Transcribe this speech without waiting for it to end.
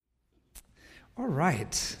All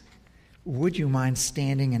right. Would you mind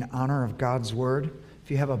standing in honor of God's word? If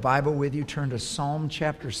you have a Bible with you, turn to Psalm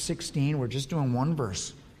chapter 16. We're just doing one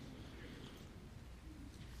verse.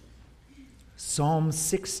 Psalm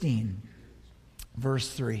 16, verse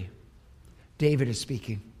 3. David is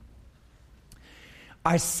speaking.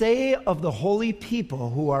 I say of the holy people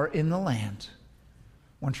who are in the land.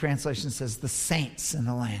 One translation says the saints in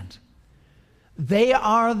the land. They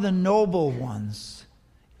are the noble ones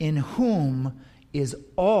in whom is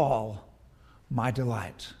all my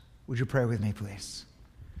delight. Would you pray with me, please?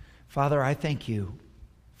 Father, I thank you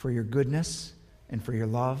for your goodness and for your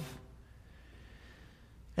love.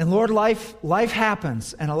 And Lord, life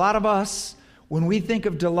happens. And a lot of us, when we think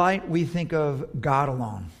of delight, we think of God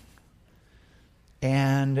alone.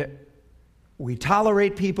 And we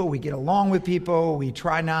tolerate people, we get along with people, we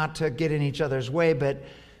try not to get in each other's way, but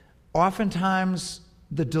oftentimes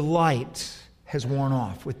the delight has worn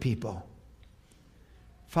off with people.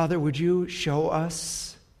 Father, would you show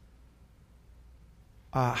us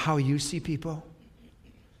how you see people?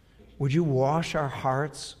 Would you wash our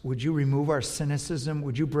hearts? Would you remove our cynicism?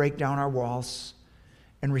 Would you break down our walls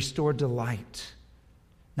and restore delight,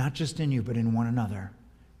 not just in you, but in one another?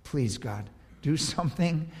 Please, God, do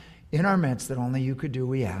something in our midst that only you could do,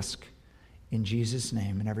 we ask. In Jesus'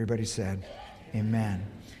 name. And everybody said, amen.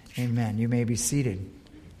 Amen. You may be seated.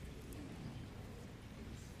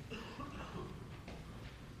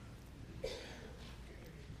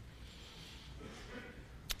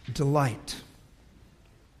 Delight.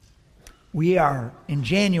 We are in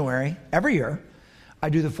January, every year, I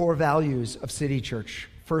do the 4 values of City Church.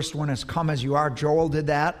 First one is come as you are. Joel did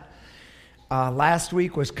that. Last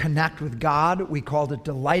week was connect with God. We called it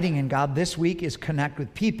delighting in God. This week is connect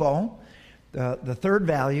with people, the third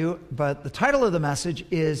value. But the title of the message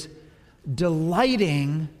is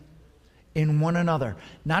delighting in one another.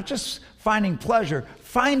 Not just finding pleasure,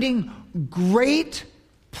 finding great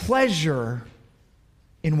pleasure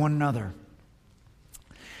in one another.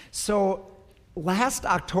 So last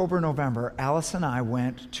October, November, Alice and I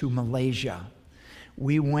went to Malaysia.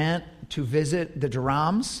 We went to visit the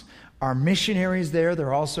Durams, our missionaries there.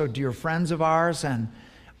 They're also dear friends of ours, and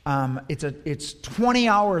it's 20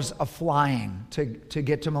 hours of flying to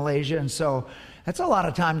get to Malaysia, and so that's a lot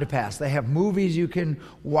of time to pass. They have movies you can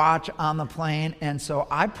watch on the plane, and so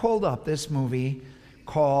I pulled up this movie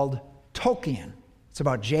called Tolkien. It's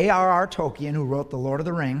about J.R.R. Tolkien, who wrote The Lord of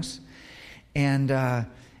the Rings, and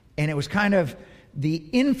it was kind of the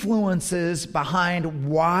influences behind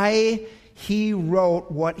why he wrote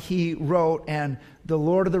what he wrote. And The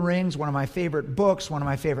Lord of the Rings, one of my favorite books, one of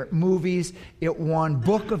my favorite movies. It won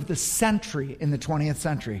Book of the Century in the 20th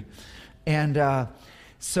century. And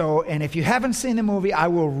and if you haven't seen the movie, I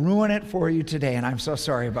will ruin it for you today, and I'm so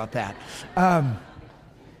sorry about that.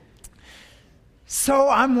 So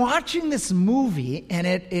I'm watching this movie, and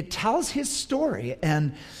it tells his story.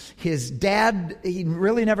 And his dad, he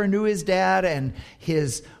really never knew his dad, and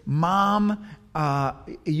his mom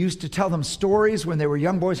used to tell them stories when they were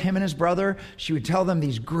young boys, him and his brother. She would tell them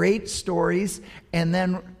these great stories, and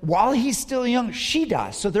then while he's still young, she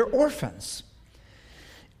dies. So they're orphans.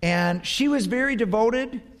 And she was very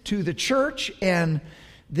devoted to the church, and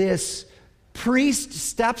this priest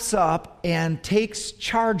steps up and takes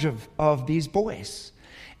charge of these boys.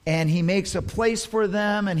 And he makes a place for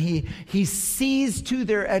them, and he sees to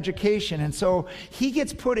their education. And so he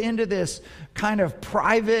gets put into this kind of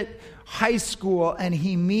private high school, and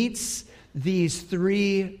he meets these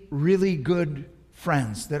 3 really good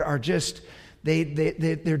friends that are just,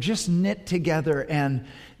 they're just knit together, and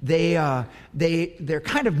they're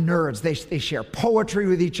kind of nerds. They share poetry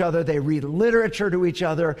with each other. They read literature to each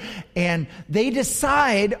other. And they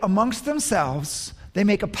decide amongst themselves, they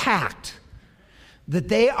make a pact that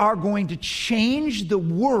they are going to change the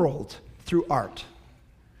world through art.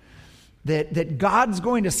 That God's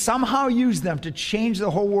going to somehow use them to change the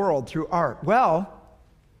whole world through art. Well,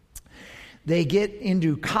 they get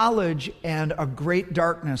into college, and a great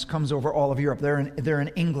darkness comes over all of Europe. They're in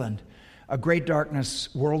England. A great darkness,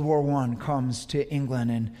 World War I, comes to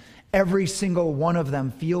England, and every single one of them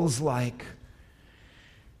feels like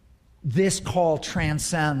this call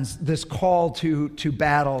transcends, this call to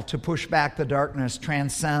battle, to push back the darkness,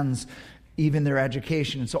 transcends even their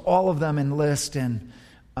education. And so all of them enlist, and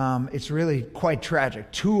it's really quite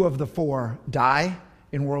tragic. 2 of the 4 die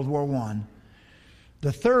in World War I.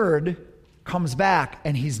 The third comes back,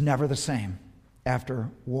 and he's never the same after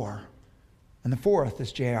war. And the 4th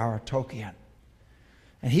is J.R.R. Tolkien.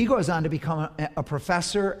 And he goes on to become a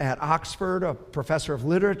professor at Oxford, a professor of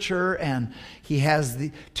literature, and he has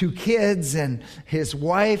the 2 kids and his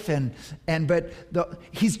wife,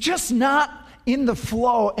 he's just not in the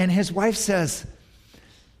flow, and his wife says,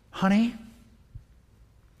 honey,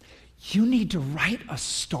 you need to write a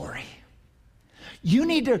story. You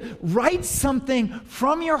need to write something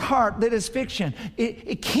from your heart that is fiction.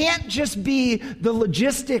 It can't just be the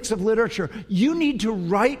logistics of literature. You need to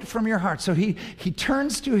write from your heart. So he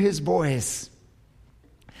turns to his boys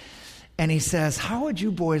and he says, how would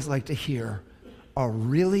you boys like to hear a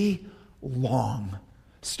really long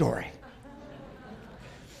story?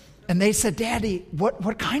 And they said, Daddy,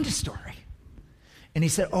 what kind of story? And he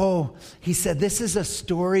said, this is a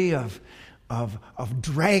story of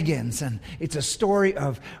dragons, and it's a story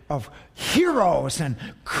of heroes and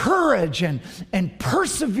courage and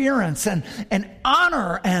perseverance and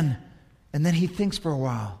honor. And then he thinks for a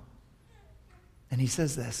while, and he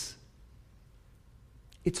says this,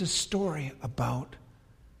 it's a story about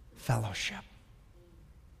fellowship.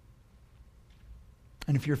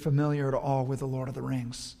 And if you're familiar at all with The Lord of the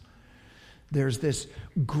Rings, there's this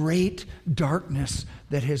great darkness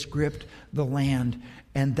that has gripped the land,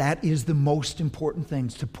 and that is the most important thing,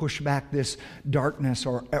 to push back this darkness,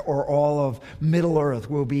 or all of Middle Earth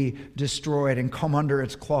will be destroyed and come under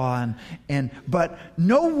its claw. But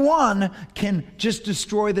no one can just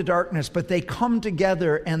destroy the darkness, but they come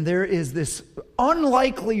together, and there is this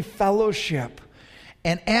unlikely fellowship.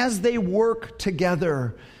 And as they work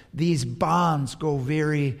together, these bonds go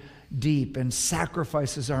very deep, and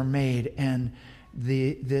sacrifices are made, and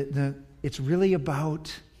it's really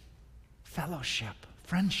about fellowship,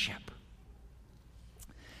 friendship.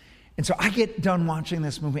 And so I get done watching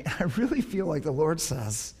this movie, and I really feel like the Lord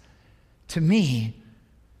says to me,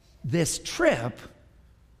 this trip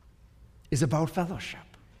is about fellowship.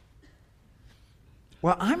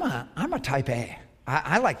 Well, I'm a type A.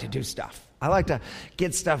 I like to do stuff. I like to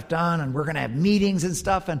get stuff done, and we're going to have meetings and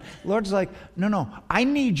stuff. And the Lord's like, no, I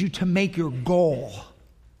need you to make your goal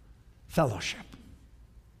fellowship.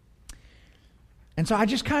 And so I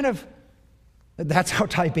just that's how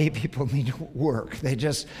type A people need to work. They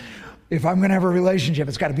just, if I'm going to have a relationship,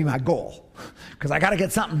 it's got to be my goal, because I got to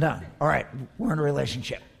get something done. All right, we're in a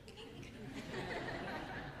relationship.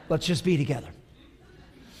 Let's just be together.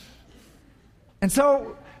 And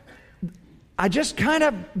so I just kind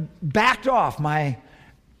of backed off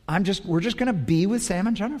we're just going to be with Sam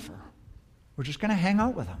and Jennifer. We're just going to hang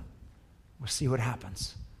out with them. We'll see what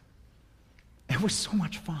happens. It was so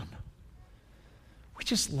much fun. We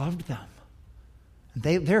just loved them.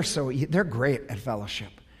 They're great at fellowship.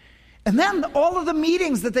 And then all of the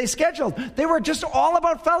meetings that they scheduled, they were just all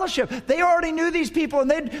about fellowship. They already knew these people, and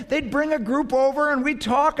they'd bring a group over, and we'd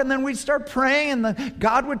talk, and then we'd start praying, and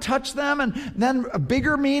God would touch them, and then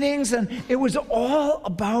bigger meetings, and it was all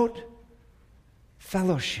about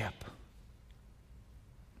fellowship,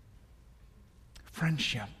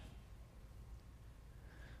 friendship,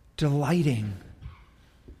 delighting,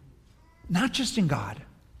 not just in God,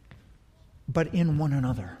 but in one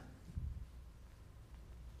another.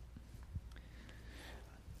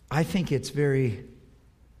 I think it's very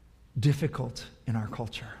difficult in our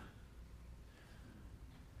culture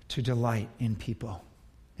to delight in people.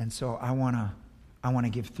 And so I want to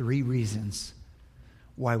give 3 reasons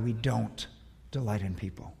why we don't delight in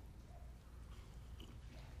people.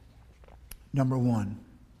 Number 1,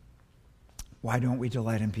 why don't we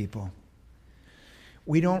delight in people?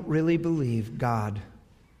 We don't really believe God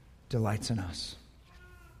delights in us.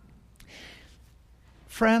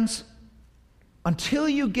 Friends, until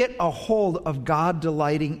you get a hold of God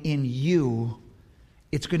delighting in you,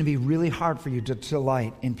 it's going to be really hard for you to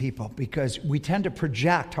delight in people, because we tend to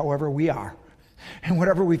project however we are. And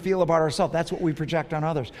whatever we feel about ourselves, that's what we project on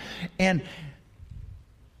others. And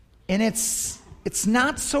it's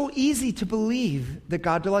not so easy to believe that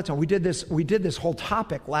God delights in us. We did this whole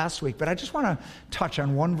topic last week, but I just want to touch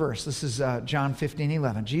on one verse. This is John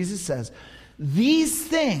 15:11. Jesus says, "These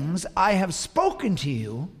things I have spoken to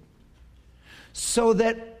you, so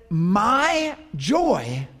that my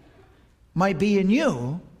joy might be in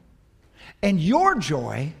you, and your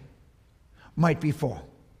joy might be full."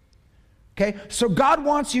 Okay? So God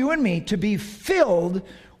wants you and me to be filled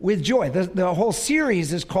with joy. The whole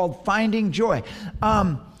series is called Finding Joy.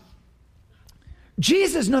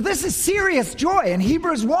 Jesus, no, this is serious joy. In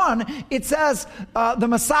Hebrews 1, it says, the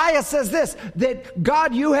Messiah says this, that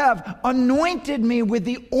God, you have anointed me with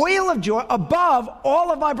the oil of joy above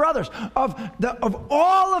all of my brothers. Of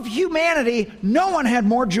all of humanity, no one had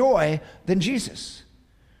more joy than Jesus.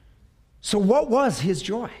 So what was his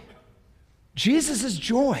joy? Jesus'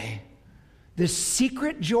 joy, this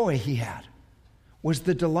secret joy he had, was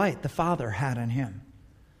the delight the Father had in him.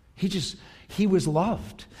 He was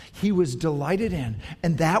loved. He was delighted in.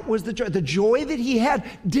 And that was the joy. The joy that he had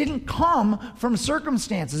didn't come from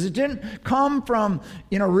circumstances. It didn't come from,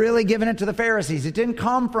 really giving it to the Pharisees. It didn't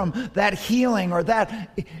come from that healing or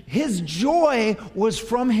that. His joy was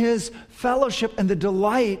from his fellowship and the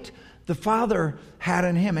delight the Father had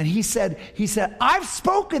in him. And he said, I've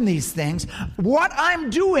spoken these things. What I'm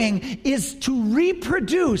doing is to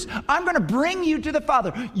reproduce. I'm going to bring you to the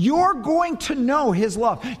Father. You're going to know his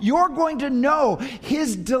love. You're going to know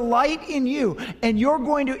his delight in you. And you're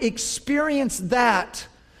going to experience that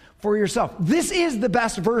for yourself. This is the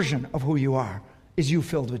best version of who you are, is you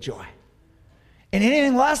filled with joy. And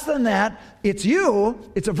anything less than that, it's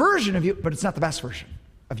you, it's a version of you, but it's not the best version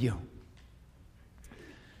of you.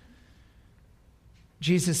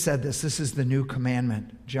 Jesus said this is the new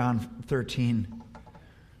commandment, John 13,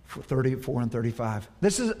 34 and 35.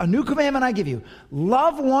 This is a new commandment I give you.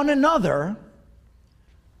 Love one another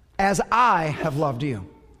as I have loved you.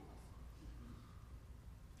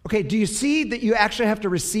 Okay, do you see that you actually have to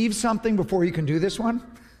receive something before you can do this one?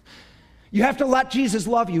 You have to let Jesus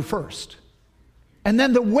love you first. And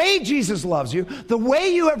then the way Jesus loves you, the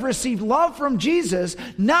way you have received love from Jesus,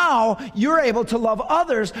 now you're able to love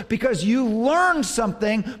others because you learned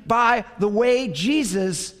something by the way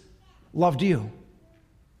Jesus loved you.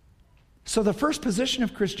 So the first position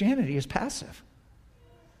of Christianity is passive.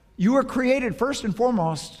 You were created first and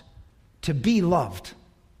foremost to be loved,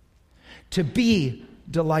 to be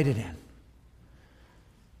delighted in,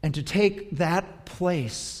 and to take that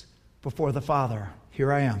place before the Father.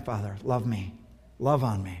 Here I am, Father, love me. Love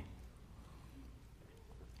on me.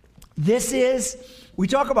 We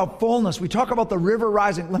talk about fullness. We talk about the river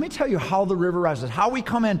rising. Let me tell you how the river rises, how we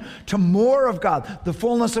come in to more of God, the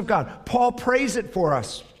fullness of God. Paul prays it for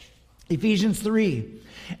us. Ephesians 3.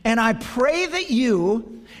 And I pray that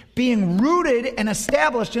you, being rooted and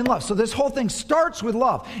established in love. So this whole thing starts with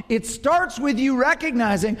love. It starts with you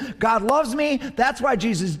recognizing God loves me. That's why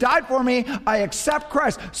Jesus died for me. I accept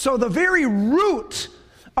Christ. So the very root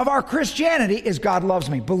of our Christianity is God loves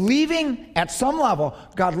me. Believing at some level,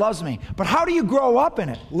 God loves me. But how do you grow up in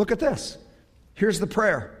it? Look at this. Here's the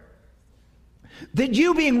prayer. That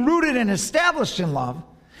you, being rooted and established in love,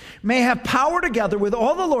 may have power together with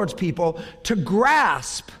all the Lord's people to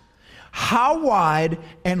grasp how wide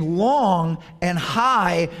and long and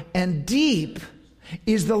high and deep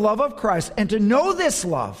is the love of Christ. And to know this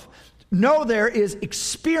love, know there is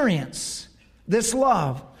experience, this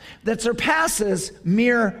love, that surpasses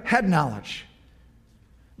mere head knowledge,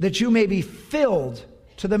 that you may be filled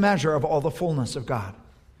to the measure of all the fullness of God.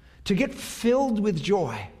 To get filled with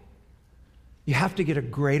joy, you have to get a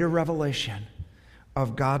greater revelation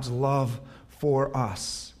of God's love for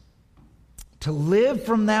us. To live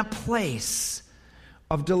from that place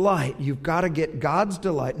of delight, you've got to get God's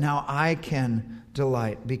delight. Now I can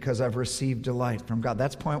delight because I've received delight from God.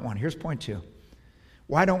 That's point one. Here's point two.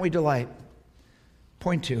 Why don't we delight?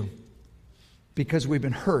 Point two, because we've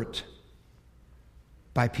been hurt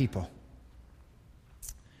by people.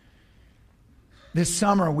 This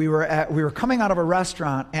summer we were coming out of a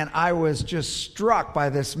restaurant, and I was just struck by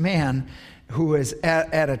this man who was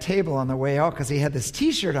at a table on the way out because he had this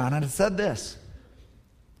t-shirt on and it said this: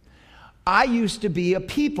 I used to be a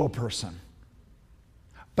people person,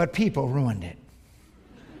 but people ruined it.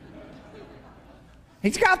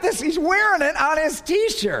 He's got this, he's wearing it on his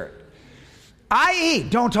t-shirt. I.e.,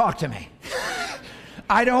 don't talk to me.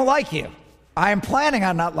 I don't like you. I am planning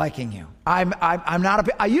on not liking you.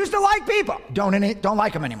 I used to like people. Don't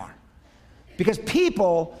like them anymore. Because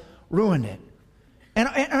people ruined it. And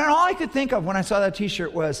all I could think of when I saw that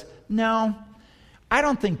t-shirt was, no, I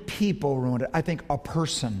don't think people ruined it. I think a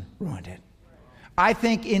person ruined it. I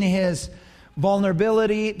think in his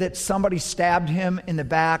vulnerability that somebody stabbed him in the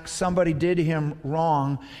back, somebody did him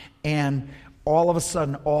wrong, and all of a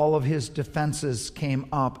sudden, all of his defenses came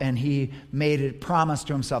up, and he made a promise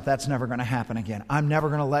to himself, that's never going to happen again. I'm never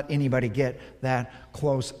going to let anybody get that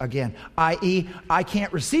close again. I.e., I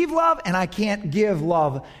can't receive love, and I can't give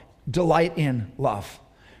love, delight in love.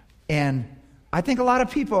 And I think a lot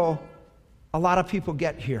of people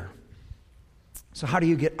get here. So how do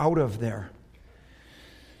you get out of there?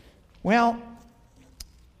 Well,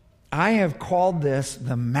 I have called this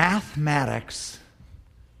the mathematics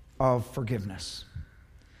of forgiveness.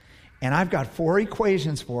 And I've got 4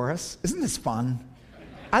 equations for us. Isn't this fun?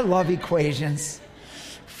 I love equations.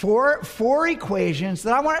 Four equations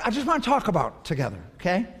that I just want to talk about together,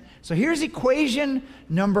 okay? So here's equation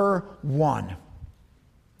number 1.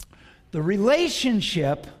 The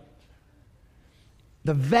relationship,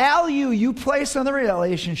 the value you place on the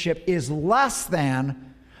relationship is less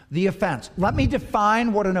than the offense. Let me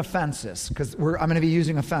define what an offense is, because I'm going to be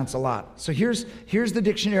using offense a lot. So here's the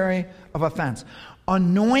dictionary of offense.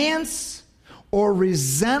 Annoyance or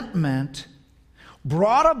resentment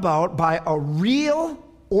brought about by a real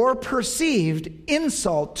or perceived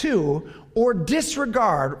insult to or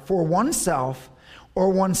disregard for oneself or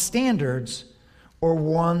one's standards or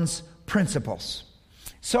one's principles.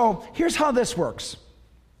 So here's how this works.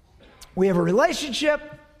 We have a relationship,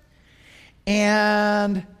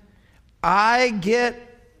 and I get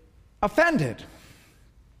offended.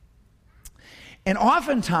 And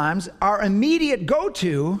oftentimes, our immediate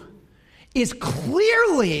go-to is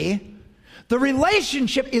clearly the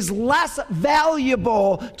relationship is less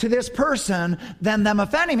valuable to this person than them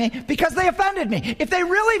offending me because they offended me. If they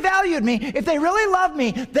really valued me, if they really loved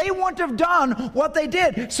me, they wouldn't have done what they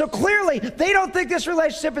did. So clearly, they don't think this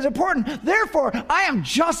relationship is important. Therefore, I am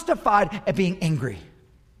justified at being angry.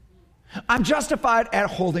 I'm justified at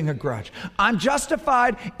holding a grudge. I'm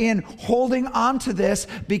justified in holding on to this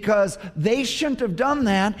because they shouldn't have done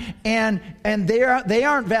that, and they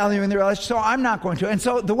aren't valuing the relationship, so I'm not going to. And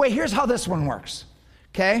so here's how this one works.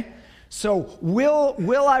 Okay? So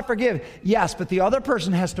will I forgive? Yes, but the other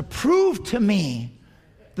person has to prove to me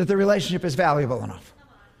that the relationship is valuable enough.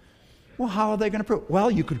 Well, how are they going to prove?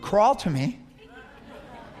 Well, you could crawl to me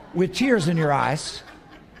with tears in your eyes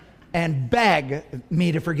and beg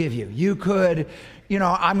me to forgive you. You could,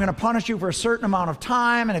 I'm going to punish you for a certain amount of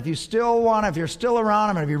time, and if you're still around,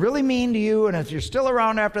 I'm going to be really mean to you, and if you're still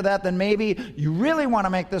around after that, then maybe you really want to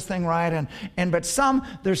make this thing right, but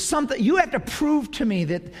there's something, you have to prove to me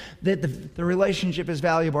that the relationship is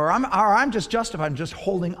valuable, or I'm just justified in just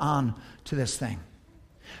holding on to this thing.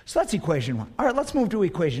 So that's equation one. All right, let's move to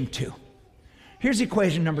equation two. Here's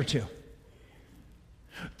equation number two.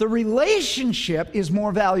 The relationship is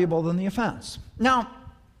more valuable than the offense. Now,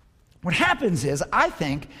 what happens is, I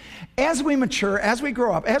think, as we mature, as we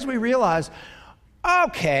grow up, as we realize,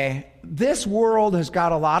 okay, this world has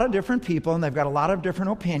got a lot of different people, and they've got a lot of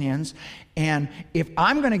different opinions, and if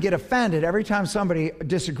I'm going to get offended every time somebody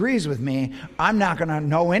disagrees with me, I'm not going to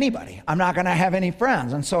know anybody. I'm not going to have any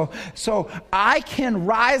friends. And so I can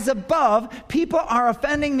rise above. People are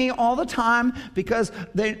offending me all the time because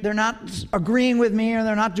they're not agreeing with me, or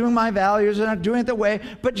they're not doing my values, they're not doing it the way.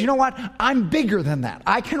 But you know what? I'm bigger than that.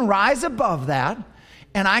 I can rise above that.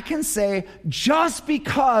 And I can say, just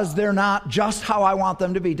because they're not just how I want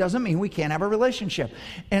them to be doesn't mean we can't have a relationship.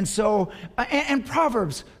 And so, and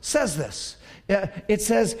Proverbs says this. It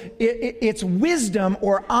says, it's wisdom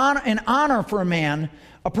or an honor for a man.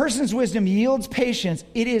 A person's wisdom yields patience.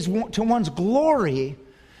 It is to one's glory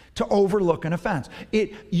to overlook an offense.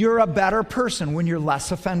 You're a better person when you're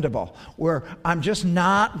less offendable, where I'm just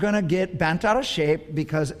not going to get bent out of shape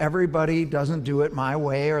because everybody doesn't do it my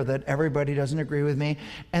way, or that everybody doesn't agree with me,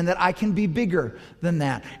 and that I can be bigger than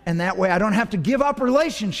that. And that way I don't have to give up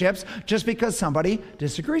relationships just because somebody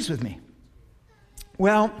disagrees with me.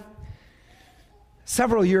 Well,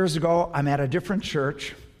 several years ago, I'm at a different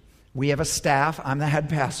church. We have a staff. I'm the head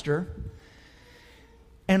pastor.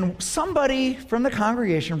 And somebody from the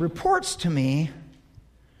congregation reports to me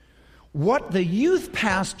what the youth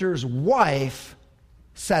pastor's wife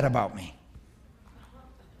said about me.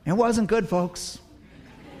 It wasn't good, folks.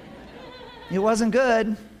 It wasn't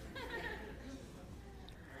good.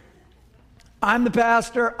 I'm the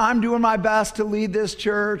pastor. I'm doing my best to lead this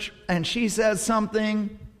church. And she says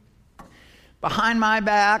something behind my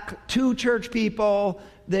back to church people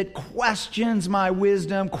that questions my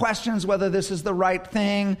wisdom, questions whether this is the right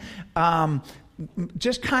thing,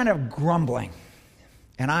 just kind of grumbling.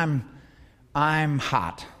 And I'm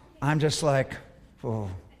hot. I'm just like, oh,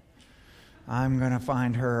 I'm going to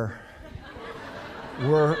find her.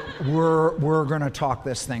 We're going to talk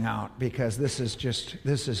this thing out, because this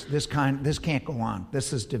can't go on.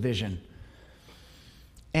 This is division.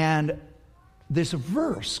 And this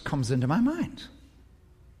verse comes into my mind.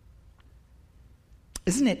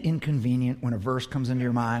 Isn't it inconvenient when a verse comes into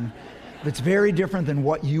your mind that's very different than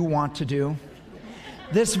what you want to do?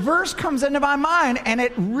 This verse comes into my mind, and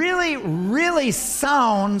it really, really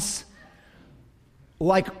sounds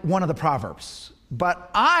like one of the Proverbs. But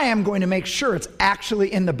I am going to make sure it's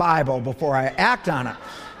actually in the Bible before I act on it.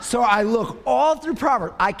 So I look all through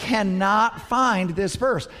Proverbs. I cannot find this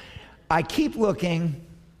verse. I keep looking,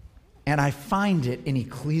 and I find it in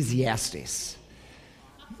Ecclesiastes.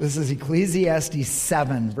 This is Ecclesiastes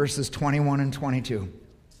 7, verses 21 and 22.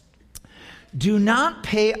 Do not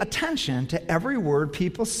pay attention to every word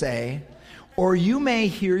people say, or you may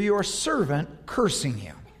hear your servant cursing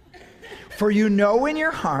you. For you know in your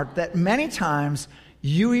heart that many times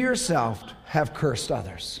you yourself have cursed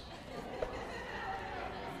others.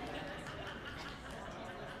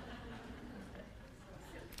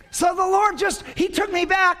 So the Lord he took me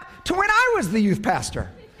back to when I was the youth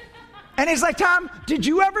pastor. And he's like, Tom, did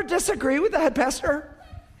you ever disagree with the head pastor?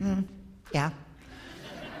 Yeah.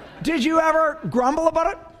 Did you ever grumble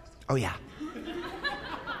about it? Oh, yeah.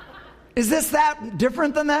 Is this that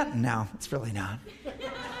different than that? No, it's really not.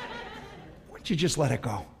 Why don't you just let it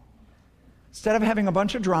go? Instead of having a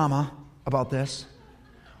bunch of drama about this,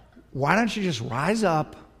 why don't you just rise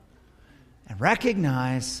up and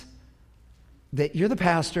recognize that you're the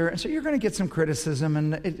pastor, and so you're going to get some criticism,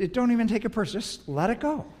 and it don't even take it personally. Just let it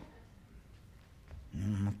go.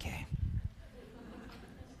 Okay.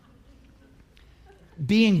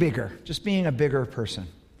 Being bigger, just being a bigger person.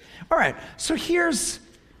 All right, so here's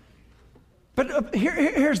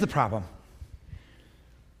the problem.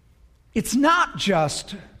 It's not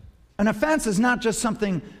just, an offense is not just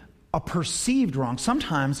something, a perceived wrong.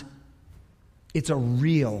 Sometimes it's a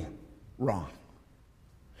real wrong.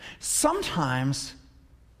 Sometimes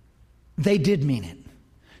they did mean it.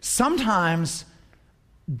 Sometimes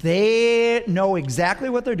they know exactly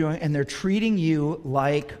what they're doing, and they're treating you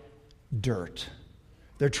like dirt.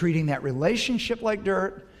 They're treating that relationship like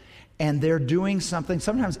dirt, and they're doing something,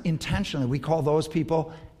 sometimes intentionally. We call those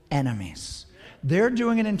people enemies. They're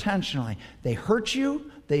doing it intentionally. They hurt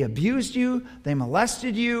you, they abused you, they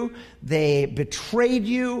molested you, they betrayed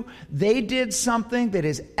you. They did something that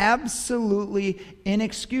is absolutely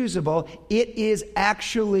inexcusable. It is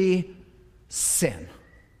actually sin.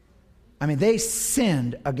 I mean, they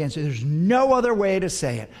sinned against you. There's no other way to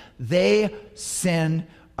say it. They sinned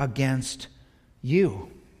against you.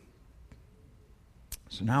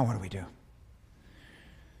 So now what do we do?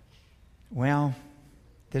 Well,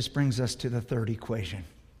 this brings us to the third equation.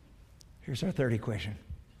 Here's our third equation.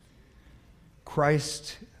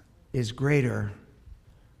 Christ is greater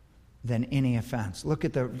than any offense. Look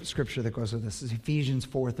at the scripture that goes with this. This is Ephesians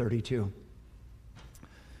 4:32.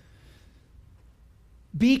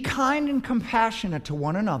 Be kind and compassionate to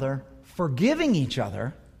one another, forgiving each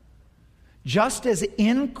other, just as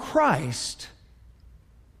in Christ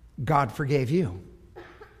God forgave you.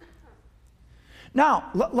 Now,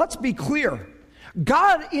 let's be clear.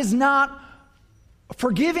 God is not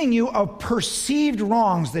forgiving you of perceived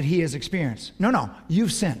wrongs that he has experienced. No,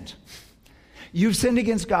 you've sinned. You've sinned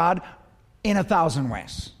against God in 1,000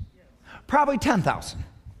 ways. Probably 10,000.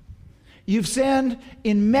 You've sinned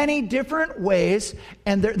in many different ways,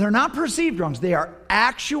 and they're not perceived wrongs. They are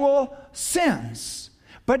actual sins.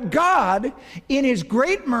 But God, in his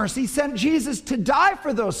great mercy, sent Jesus to die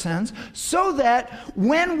for those sins so that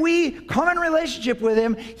when we come in relationship with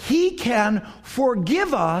him, he can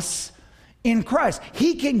forgive us in Christ.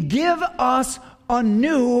 He can give us a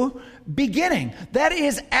new beginning. That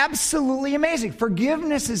is absolutely amazing.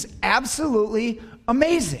 Forgiveness is absolutely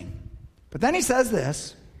amazing. But then he says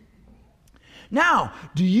this. Now,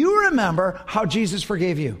 do you remember how Jesus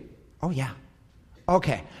forgave you? Oh, yeah.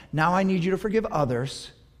 Okay, now I need you to forgive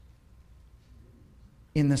others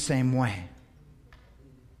in the same way.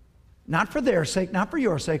 Not for their sake, not for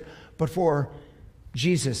your sake, but for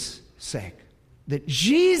Jesus' sake. That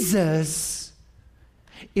Jesus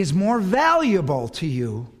is more valuable to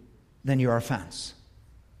you than your offense.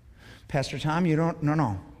 Pastor Tom, you don't,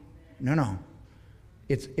 no.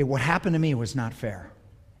 What happened to me was not fair.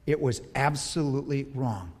 It was absolutely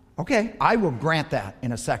wrong. Okay, I will grant that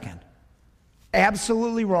in a second.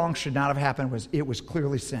 Absolutely wrong, should not have happened. It was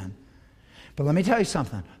clearly sin. But let me tell you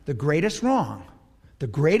something. The greatest wrong, the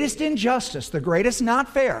greatest injustice, the greatest not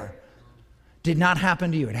fair did not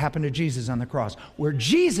happen to you. It happened to Jesus on the cross, where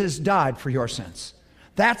Jesus died for your sins.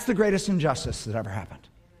 That's the greatest injustice that ever happened.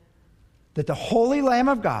 That the Holy Lamb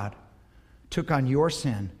of God took on your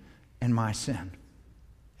sin and my sin.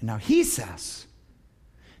 And now he says,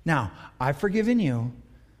 now, I've forgiven you.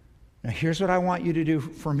 Now, here's what I want you to do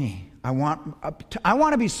for me. I want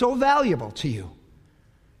to be so valuable to you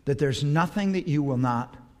that there's nothing that you will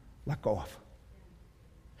not let go of.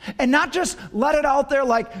 And not just let it out there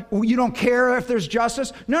like you don't care if there's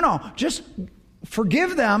justice. No, just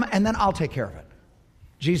forgive them and then I'll take care of it.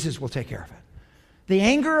 Jesus will take care of it. The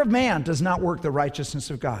anger of man does not work the righteousness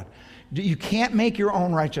of God. You can't make your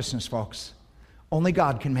own righteousness, folks. Only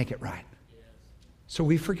God can make it right. So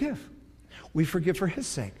we forgive. We forgive for his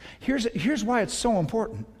sake. Here's why it's so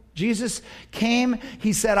important. Jesus came,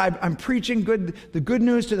 he said, I'm preaching the good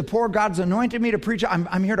news to the poor. God's anointed me to preach.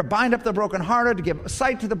 I'm here to bind up the brokenhearted, to give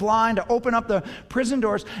sight to the blind, to open up the prison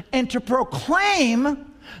doors, and to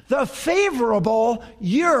proclaim the favorable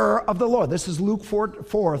year of the Lord. This is Luke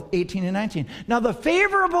 4, 18 and 19. Now, the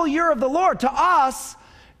favorable year of the Lord to us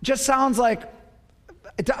just sounds like,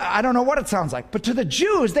 I don't know what it sounds like, but to the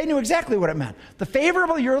Jews, they knew exactly what it meant. The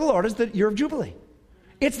favorable year of the Lord is the year of Jubilee.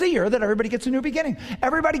 It's the year that everybody gets a new beginning.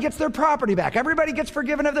 Everybody gets their property back. Everybody gets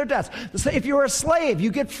forgiven of their debts. If you're a slave,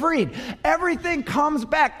 you get freed. Everything comes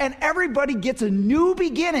back, and everybody gets a new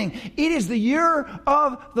beginning. It is the year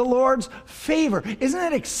of the Lord's favor. Isn't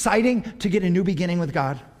it exciting to get a new beginning with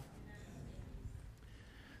God?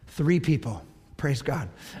 3 people. Praise God.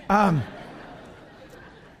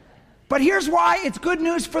 But here's why it's good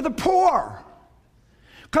news for the poor.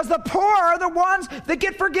 Because the poor are the ones that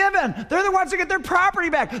get forgiven. They're the ones that get their property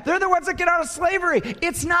back. They're the ones that get out of slavery.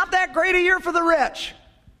 It's not that great a year for the rich.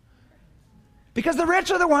 Because the rich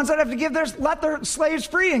are the ones that have to let their slaves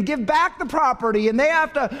free and give back the property. And they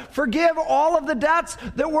have to forgive all of the debts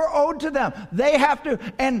that were owed to them. They have to.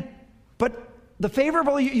 But the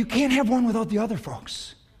favorable, you can't have one without the other,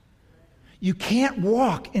 folks. You can't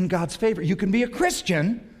walk in God's favor. You can be a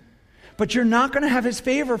Christian, but you're not going to have his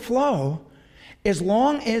favor flow as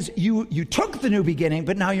long as you took the new beginning,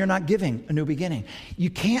 but now you're not giving a new beginning. You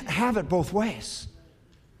can't have it both ways.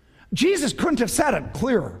 Jesus couldn't have said it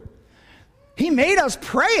clearer. He made us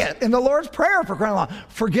pray it in the Lord's Prayer, for crying out loud.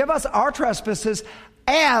 Forgive us our trespasses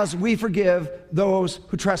as we forgive those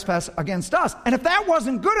who trespass against us. And if that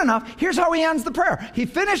wasn't good enough, here's how he ends the prayer. He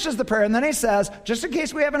finishes the prayer, and then he says, just in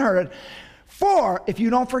case we haven't heard it, for if you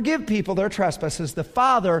don't forgive people their trespasses, the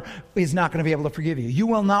Father is not going to be able to forgive you. You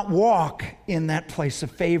will not walk in that place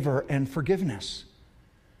of favor and forgiveness.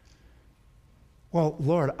 Well,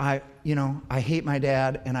 Lord, I hate my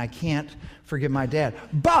dad and I can't forgive my dad,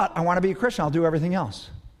 but I want to be a Christian. I'll do everything else.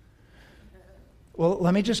 Well,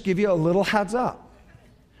 let me just give you a little heads up.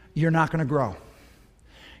 You're not going to grow.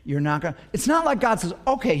 It's not like God says,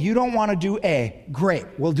 okay, you don't want to do A. Great.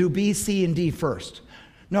 We'll do B, C, and D first.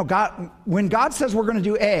 No, when God says we're going to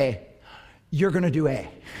do A, you're going to do A.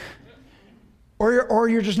 Or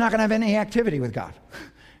you're just not going to have any activity with God.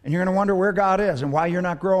 And you're going to wonder where God is and why you're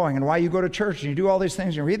not growing and why you go to church and you do all these things.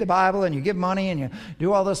 And you read the Bible and you give money and you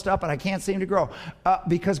do all this stuff, but I can't seem to grow.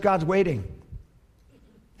 Because God's waiting.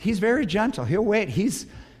 He's very gentle. He'll wait. He's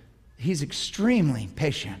extremely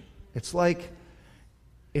patient. It's like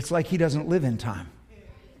he doesn't live in time.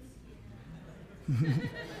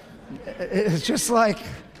 It's just like,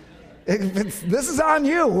 this is on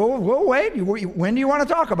you. We'll wait. When do you want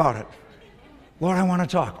to talk about it? Lord, I want to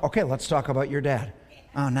talk. Okay, let's talk about your dad.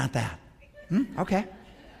 Oh, not that. Okay.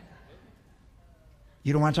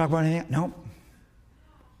 You don't want to talk about anything? Nope.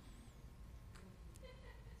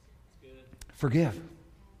 Forgive.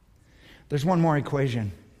 There's one more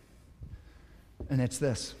equation, and it's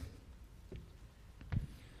this.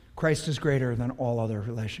 Christ is greater than all other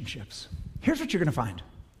relationships. Here's what you're going to find.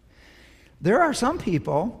 There are some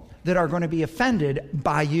people that are going to be offended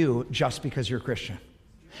by you just because you're a Christian.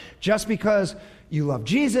 Just because you love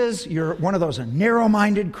Jesus, you're one of those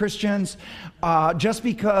narrow-minded Christians, just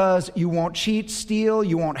because you won't cheat, steal,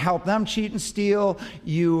 you won't help them cheat and steal,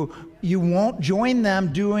 you won't join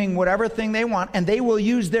them doing whatever thing they want, and they will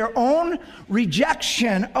use their own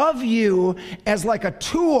rejection of you as like a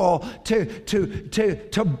tool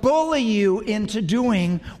to bully you into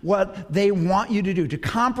doing what they want you to do, to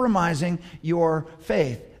compromising your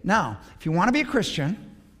faith. Now, if you want to be a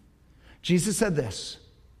Christian, Jesus said this,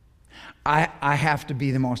 I have to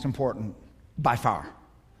be the most important by far.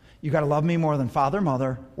 You got to love me more than father,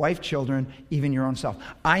 mother, wife, children, even your own self.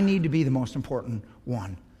 I need to be the most important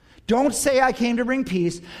one. Don't say I came to bring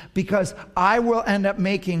peace, because I will end up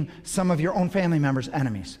making some of your own family members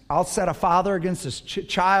enemies. I'll set a father against his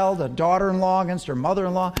child, a daughter-in-law against her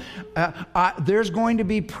mother-in-law. There's going to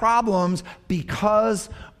be problems because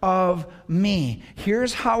of me.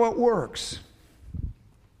 Here's how it works.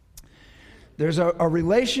 There's a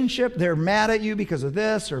relationship, they're mad at you because of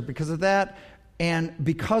this or because of that, and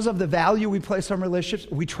because of the value we place on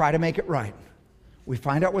relationships, we try to make it right. We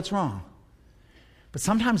find out what's wrong. But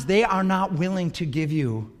sometimes they are not willing to give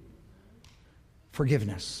you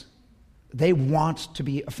forgiveness. They want to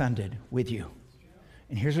be offended with you.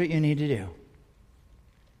 And here's what you need to do.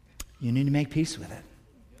 You need to make peace with it.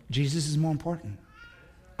 Jesus is more important.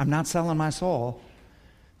 I'm not selling my soul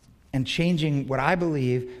and changing what I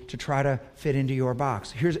believe to try to fit into your box.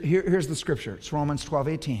 Here's the scripture. It's Romans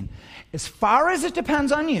 12:18. As far as it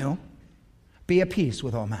depends on you, be at peace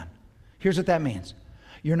with all men. Here's what that means.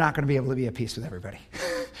 You're not going to be able to be at peace with everybody.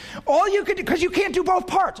 All you can do, because you can't do both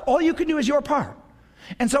parts. All you can do is your part.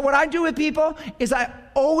 And so what I do with people is I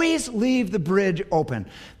always leave the bridge open.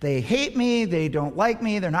 They hate me. They don't like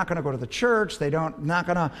me. They're not going to go to the church. Not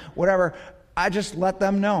going to whatever. I just let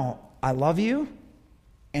them know I love you.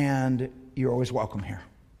 And you're always welcome here.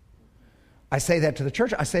 I say that to the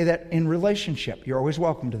church. I say that in relationship. You're always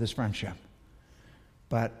welcome to this friendship.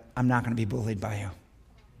 But I'm not going to be bullied by you.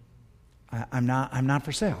 I'm not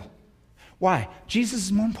for sale. Why? Jesus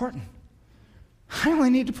is more important. I only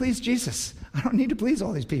need to please Jesus. I don't need to please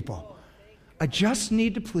all these people. I just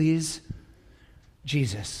need to please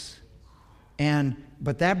Jesus.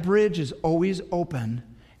 But that bridge is always open.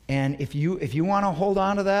 And if you want to hold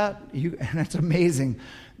on to that, and it's amazing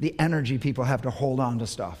the energy people have to hold on to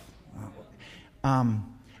stuff. And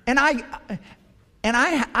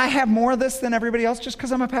I have more of this than everybody else just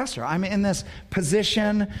because I'm a pastor. I'm in this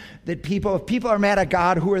position that if people are mad at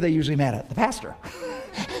God, who are they usually mad at? The pastor.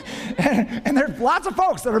 and there's lots of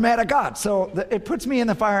folks that are mad at God. So it puts me in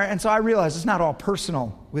the fire. And so I realize it's not all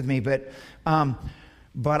personal with me, but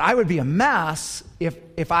I would be a mess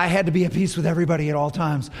if I had to be at peace with everybody at all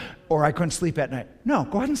times, or I couldn't sleep at night. No,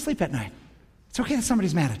 go ahead and sleep at night. It's okay that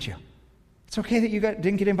somebody's mad at you. It's okay that you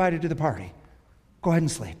didn't get invited to the party. Go ahead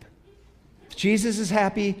and sleep. If Jesus is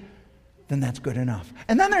happy, then that's good enough.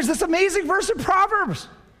 And then there's this amazing verse in Proverbs.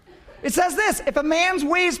 It says this: if a man's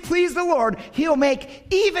ways please the Lord, he'll make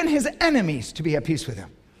even his enemies to be at peace with him.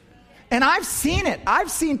 And I've seen it.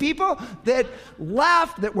 I've seen people that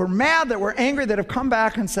left, that were mad, that were angry, that have come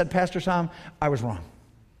back and said, Pastor Tom, I was wrong.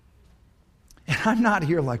 And I'm not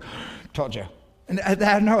here like, told you. And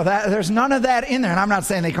there's none of that in there. And I'm not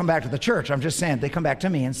saying they come back to the church. I'm just saying they come back to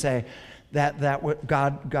me and say that what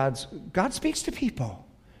God speaks to people.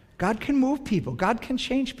 God can move people. God can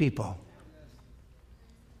change people.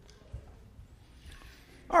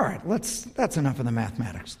 All right, that's enough of the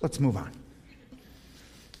mathematics. Let's move on.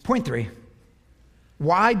 Point 3,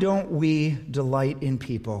 why don't we delight in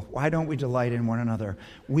people? Why don't we delight in one another?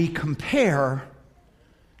 We compare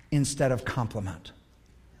instead of compliment.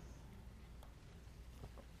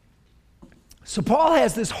 So Paul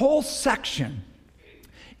has this whole section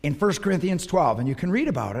in 1 Corinthians 12, and you can read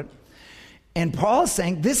about it. And Paul is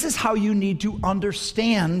saying this is how you need to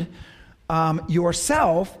understand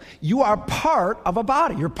yourself. You are part of a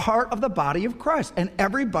body. You're part of the body of Christ. And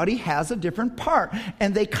everybody has a different part.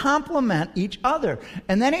 And they complement each other.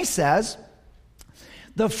 And then he says,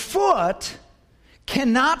 the foot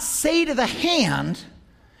cannot say to the hand,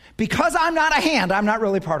 because I'm not a hand, I'm not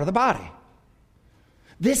really part of the body.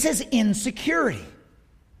 This is insecurity.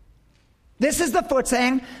 This is the foot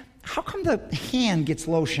saying, how come the hand gets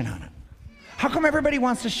lotion on it? How come everybody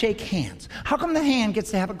wants to shake hands? How come the hand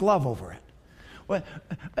gets to have a glove over it? Well,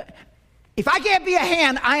 if I can't be a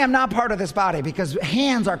hand, I am not part of this body, because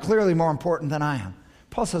hands are clearly more important than I am.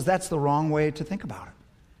 Paul says that's the wrong way to think about it.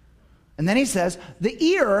 And then he says, the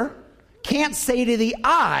ear can't say to the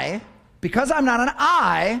eye, because I'm not an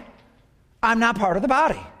eye, I'm not part of the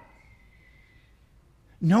body.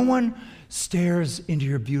 No one stares into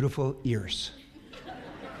your beautiful ears.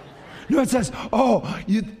 No one says, oh,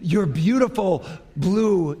 your beautiful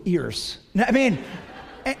blue ears. I mean,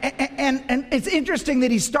 and it's interesting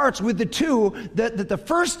that he starts with the two, that the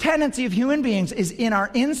first tendency of human beings is in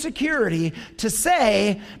our insecurity to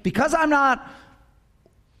say, because I'm not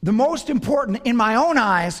the most important in my own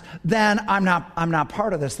eyes, then I'm not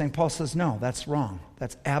part of this thing. Paul says, no, that's wrong.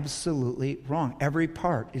 That's absolutely wrong. Every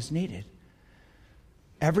part is needed.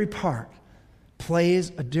 Every part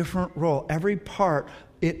plays a different role. Every part,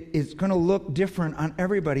 it's going to look different on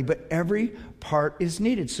everybody, but every part is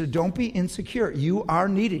needed. So don't be insecure. You are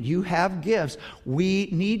needed. You have gifts. We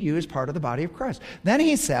need you as part of the body of Christ. Then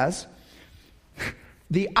he says,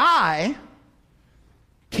 the eye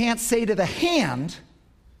can't say to the hand,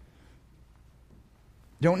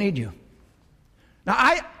 don't need you. Now,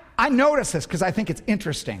 I notice this because I think it's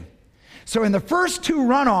interesting. So in the first two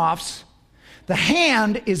runoffs, the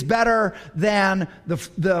hand is better than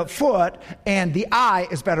the foot, and the eye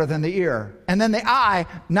is better than the ear. And then the eye,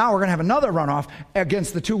 now we're going to have another runoff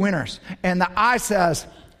against the two winners. And the eye says,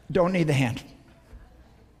 don't need the hand.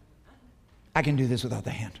 I can do this without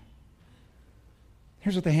the hand.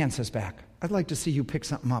 Here's what the hand says back. I'd like to see you pick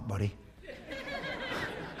something up, buddy.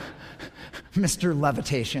 Mr.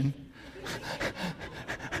 Levitation.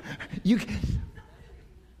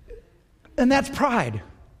 And that's pride.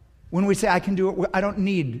 When we say, I can do it, I don't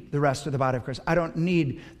need the rest of the body of Christ. I don't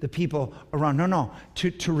need the people around. No.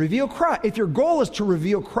 To reveal Christ, if your goal is to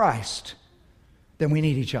reveal Christ, then we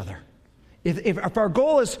need each other. If our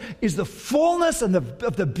goal is the fullness and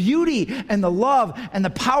of the beauty and the love and the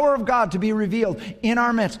power of God to be revealed in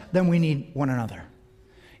our midst, then we need one another.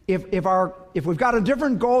 If we've got a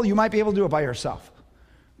different goal, you might be able to do it by yourself.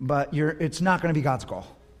 But it's not going to be God's goal.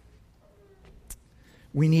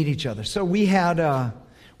 We need each other. So we have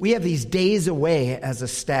these days away as a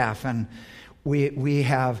staff, and we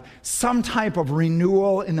have some type of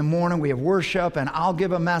renewal in the morning. We have worship, and I'll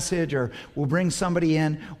give a message, or we'll bring somebody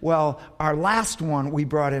in. Well, our last one, we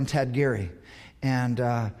brought in Ted Gary.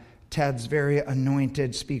 And Ted's very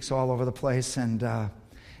anointed, speaks all over the place, and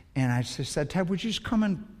I just said, Ted, would you just come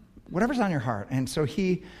and whatever's on your heart? And so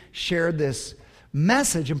he shared this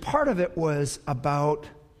message, and part of it was about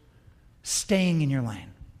staying in your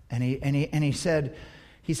lane. And he said,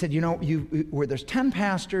 where there's 10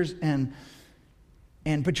 pastors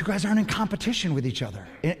but you guys aren't in competition with each other.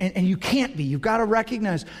 And you can't be. You've got to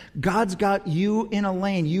recognize God's got you in a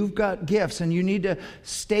lane. You've got gifts, and you need to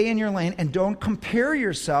stay in your lane and don't compare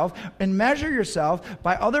yourself and measure yourself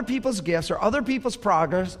by other people's gifts or other people's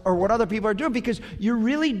progress or what other people are doing, because you're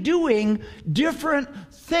really doing different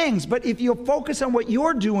things. But if you focus on what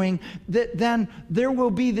you're doing, then there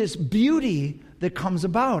will be this beauty that comes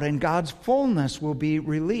about, and God's fullness will be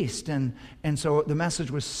released. And so the message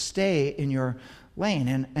was stay in your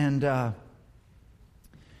lane. And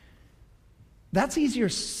that's easier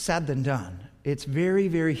said than done. It's very,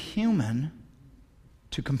 very human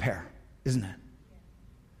to compare, isn't it?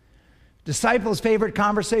 Disciples' favorite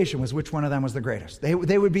conversation was which one of them was the greatest. They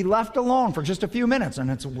would be left alone for just a few minutes, and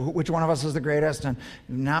it's which one of us is the greatest, and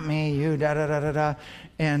not me, you, da-da-da-da-da.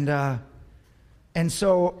 And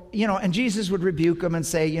so, and Jesus would rebuke them and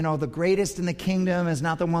say, the greatest in the kingdom is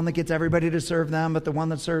not the one that gets everybody to serve them, but the one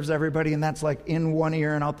that serves everybody. And that's like in one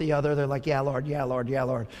ear and out the other. They're like, yeah, Lord, yeah, Lord, yeah,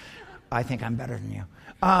 Lord. I think I'm better than you.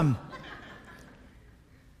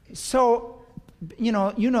 So, you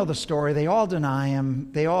know the story. They all deny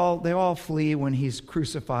him. They all flee when he's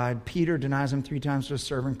crucified. Peter denies him 3 times to a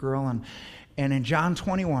servant girl. And in John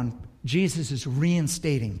 21, Jesus is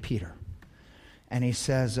reinstating Peter. And he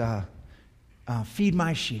says, feed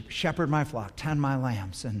my sheep, shepherd my flock, tend my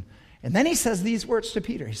lambs. And then he says these words to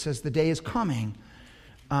Peter. He says, the day is coming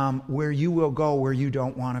where you will go where you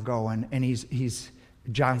don't want to go. And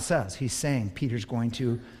John says, he's saying Peter's going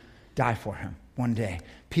to die for him one day.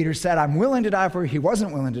 Peter said, I'm willing to die for you. He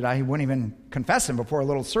wasn't willing to die. He wouldn't even confess him before a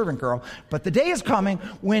little servant girl. But the day is coming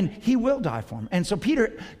when he will die for him. And so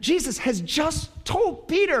Jesus has just told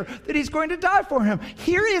Peter that he's going to die for him.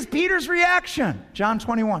 Here is Peter's reaction. John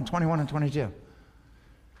 21 and 22.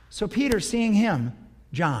 So Peter, seeing him,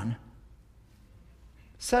 John,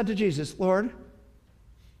 said to Jesus, Lord,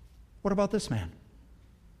 what about this man?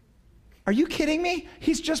 Are you kidding me?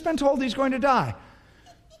 He's just been told he's going to die.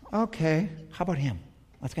 Okay, how about him?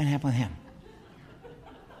 What's going to happen with him?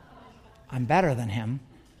 I'm better than him.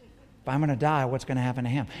 If I'm going to die, what's going to happen to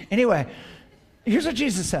him? Anyway, here's what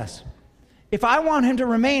Jesus says. If I want him to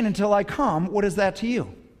remain until I come, what is that to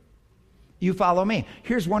you? You follow me.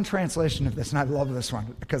 Here's one translation of this, and I love this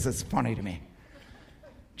one because it's funny to me.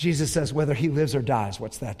 Jesus says, whether he lives or dies,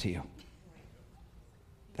 what's that to you?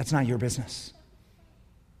 That's not your business.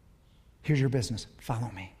 Here's your business.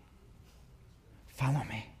 Follow me. Follow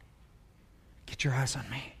me. Get your eyes on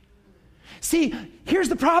me. See, here's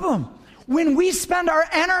the problem. When we spend our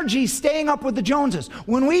energy staying up with the Joneses,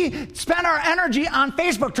 when we spend our energy on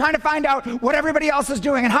Facebook trying to find out what everybody else is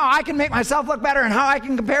doing and how I can make myself look better and how I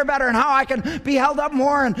can compare better and how I can be held up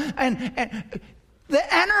more, and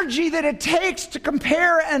the energy that it takes to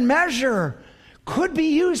compare and measure could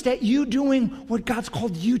be used at you doing what God's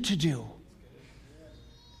called you to do.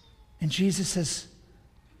 And Jesus says,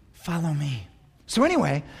 follow me. So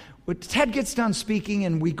anyway, when Ted gets done speaking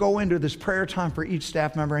and we go into this prayer time for each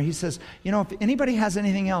staff member, and he says, if anybody has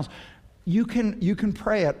anything else, you can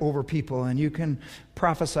pray it over people and you can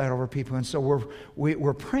prophesy it over people. And so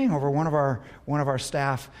we're praying over one of our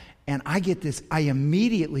staff, and I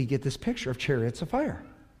immediately get this picture of Chariots of Fire.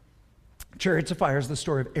 Chariots of Fire is the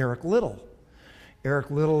story of Eric Liddell.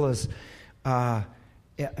 Eric Liddell is a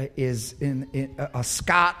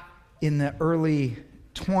Scot in the early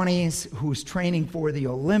 20s who's training for the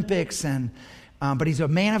Olympics, but he's a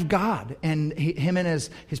man of God, and him and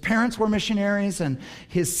his parents were missionaries, and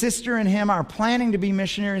his sister and him are planning to be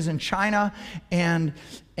missionaries in China,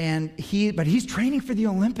 but he's training for the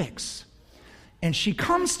Olympics. And she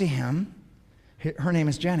comes to him, her name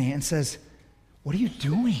is Jenny, and says, what are you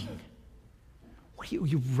doing? Are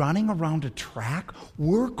you running around a track?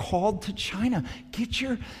 We're called to China. Get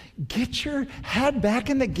your head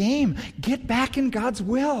back in the game. Get back in God's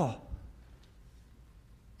will.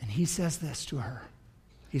 And he says this to her.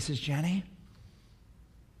 He says, Jenny,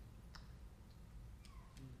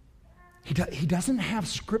 he doesn't have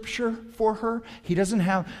scripture for her. He doesn't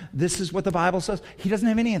have, this is what the Bible says. He doesn't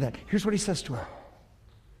have any of that. Here's what he says to her.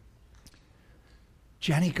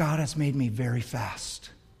 Jenny, God has made me very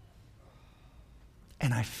fast.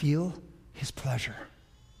 And I feel his pleasure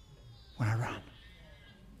when I run.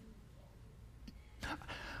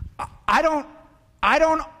 I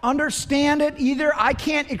don't understand it either. I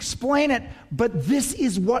can't explain it, but this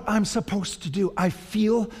is what I'm supposed to do. I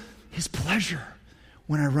feel his pleasure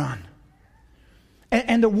when I run.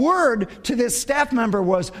 And the word to this staff member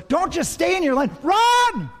was, don't just stay in your lane,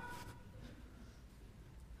 run!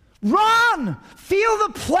 Run! Feel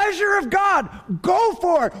the pleasure of God. Go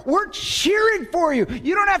for it. We're cheering for you.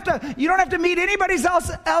 You don't have to meet anybody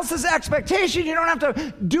else's expectation. You don't have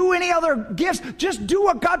to do any other gifts. Just do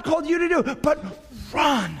what God called you to do. But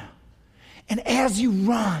run. And as you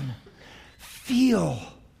run, feel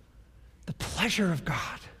the pleasure of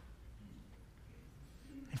God.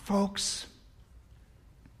 And folks,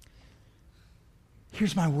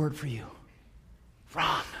 here's my word for you.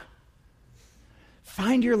 Run.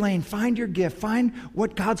 Find your lane, find your gift, find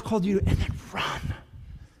what God's called you to, and then run.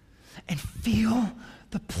 And feel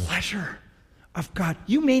the pleasure of God.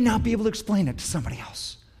 You may not be able to explain it to somebody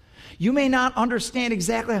else. You may not understand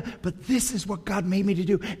exactly, but this is what God made me to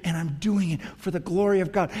do, and I'm doing it for the glory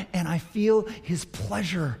of God, and I feel His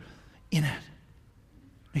pleasure in it.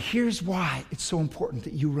 Now, here's why it's so important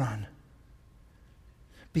that you run.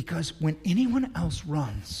 Because when anyone else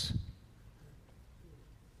runs,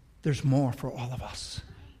 there's more for all of us.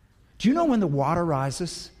 Do you know when the water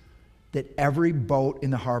rises that every boat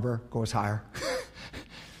in the harbor goes higher?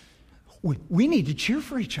 We need to cheer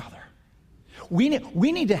for each other. We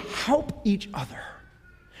need to help each other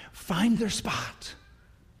find their spot.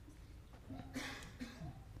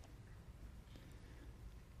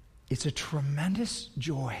 It's a tremendous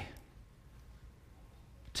joy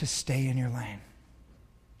to stay in your lane.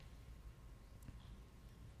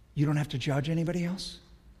 You don't have to judge anybody else.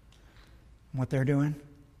 What they're doing.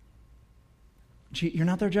 You're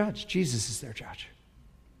not their judge. Jesus is their judge.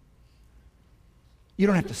 You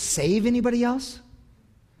don't have to save anybody else.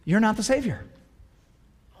 You're not the Savior.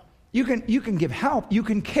 You can give help. You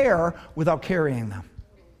can care without carrying them.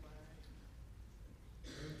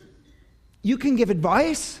 You can give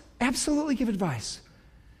advice. Absolutely give advice.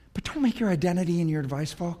 But don't make your identity in your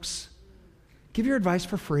advice, folks. Give your advice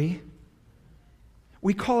for free.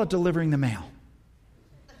 We call it delivering the mail.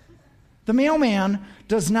 The mailman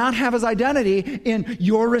does not have his identity in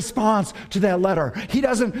your response to that letter. He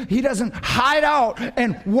doesn't hide out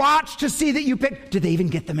and watch to see that you pick. Did they even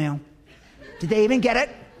get the mail? Did they even get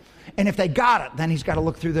it? And if they got it, then he's got to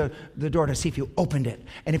look through the door to see if you opened it.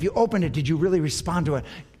 And if you opened it, did you really respond to it?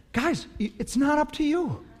 Guys, it's not up to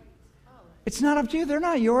you. It's not up to you. They're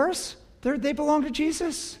not yours. They belong to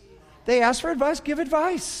Jesus. They ask for advice, give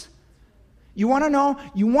advice. You want to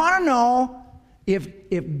know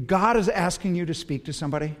if God is asking you to speak to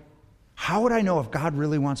somebody? How would I know if God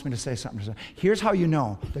really wants me to say something to somebody? Here's how you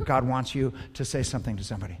know that God wants you to say something to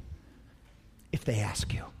somebody. If they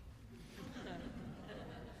ask you.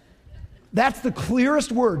 That's the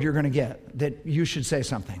clearest word you're going to get, that you should say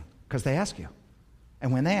something, because they ask you.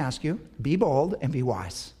 And when they ask you, be bold and be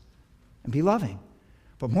wise and be loving.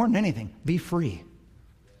 But more than anything, be free.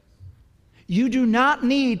 You do not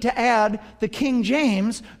need to add the King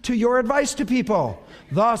James to your advice to people.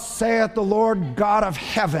 Thus saith the Lord God of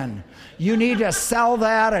heaven. You need to sell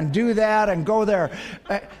that and do that and go there.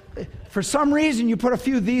 For some reason, you put a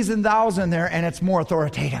few these and thous in there, and it's more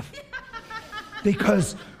authoritative.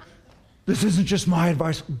 Because this isn't just my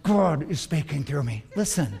advice. God is speaking through me.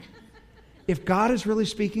 Listen, if God is really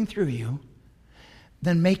speaking through you,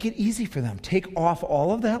 then make it easy for them. Take off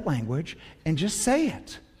all of that language and just say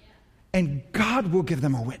it. And God will give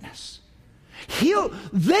them a witness.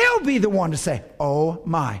 They'll be the one to say, oh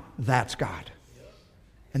my, that's God.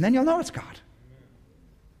 And then you'll know it's God.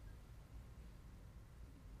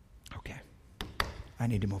 Okay, I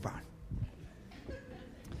need to move on.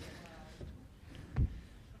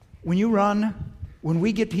 When you run, when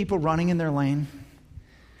we get people running in their lane,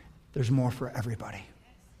 there's more for everybody.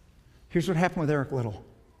 Here's what happened with Eric Little.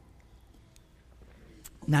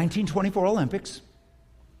 1924 Olympics.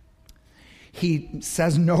 He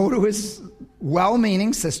says no to his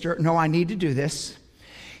well-meaning sister. No, I need to do this.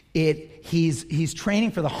 He's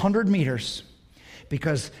training for the 100 meters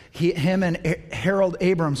because him and Harold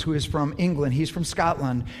Abrams, who is from England, he's from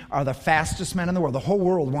Scotland, are the fastest men in the world. The whole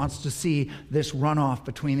world wants to see this runoff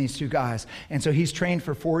between these two guys. And so he's trained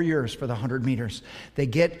for 4 years for the 100 meters. They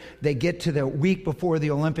get to the week before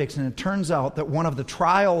the Olympics, and it turns out that one of the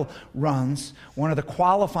trial runs, one of the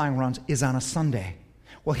qualifying runs, is on a Sunday.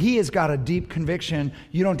 Well, he has got a deep conviction.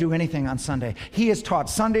 You don't do anything on Sunday. He has taught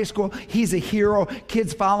Sunday school. He's a hero.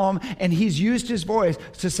 Kids follow him. And he's used his voice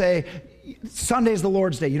to say, Sunday's the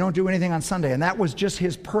Lord's Day. You don't do anything on Sunday. And that was just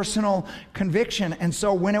his personal conviction. And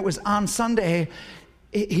so when it was on Sunday,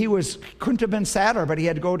 he couldn't have been sadder, but he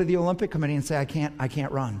had to go to the Olympic Committee and say, I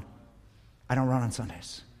can't run. I don't run on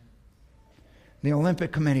Sundays. The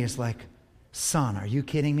Olympic Committee is like, son, are you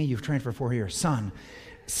kidding me? You've trained for 4 years. Son,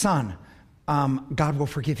 God will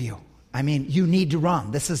forgive you. I mean, you need to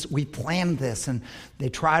run. We planned this, and they're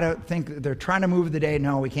trying to move the day.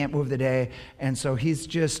 No, we can't move the day. And so he's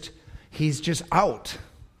just out.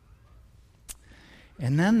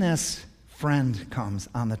 And then this friend comes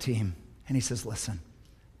on the team, and he says, listen,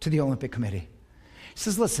 to the Olympic Committee. He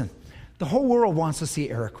says, listen, the whole world wants to see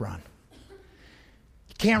Eric run.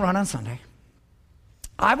 He can't run on Sunday.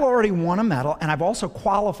 I've already won a medal, and I've also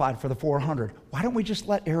qualified for the 400. Why don't we just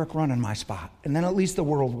let Eric run in my spot? And then at least the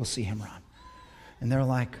world will see him run. And they're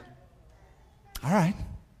like, all right.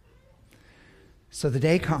 So the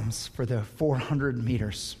day comes for the 400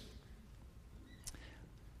 meters,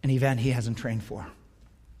 an event he hasn't trained for.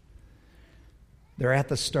 They're at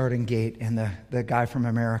the starting gate, and the guy from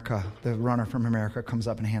America, the runner from America, comes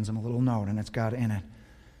up and hands him a little note, and it's got in it,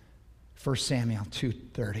 1 Samuel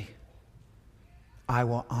 2:30. I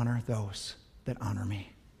will honor those that honor me.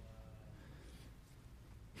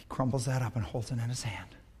 He crumbles that up and holds it in his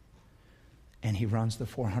hand. And he runs the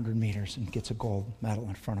 400 meters and gets a gold medal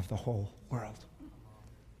in front of the whole world.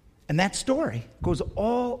 And that story goes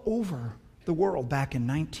all over the world back in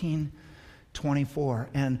 1924.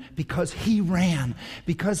 And because he ran,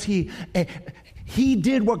 because he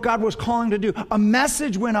did what God was calling to do, a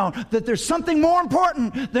message went out that there's something more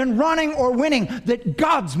important than running or winning, that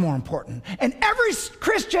God's more important. And every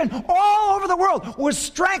Christian all over the world was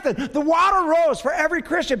strengthened. The water rose for every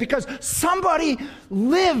Christian because somebody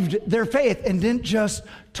lived their faith and didn't just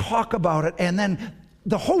talk about it. And then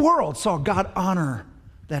the whole world saw God honor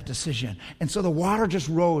that decision. And so the water just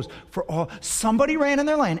rose for all. Somebody ran in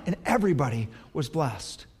their lane and everybody was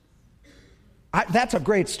blessed. That's a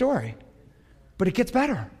great story. But it gets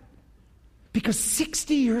better. Because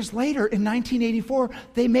 60 years later, in 1984,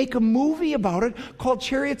 they make a movie about it called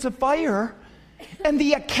Chariots of Fire. And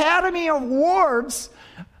the Academy Awards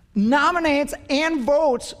nominates and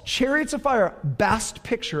votes Chariots of Fire Best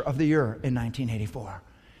Picture of the Year in 1984.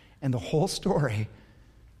 And the whole story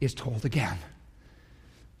is told again.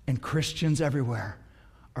 And Christians everywhere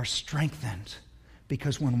are strengthened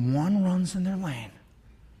because when one runs in their lane,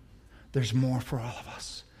 there's more for all of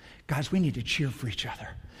us. Guys, we need to cheer for each other.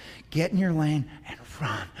 Get in your lane and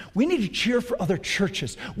run. We need to cheer for other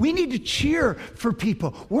churches. We need to cheer for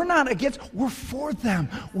people. We're not against, we're for them.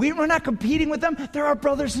 We're not competing with them. They're our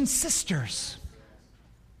brothers and sisters.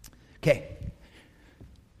 Okay.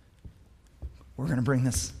 We're going to bring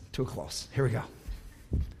this to a close. Here we go.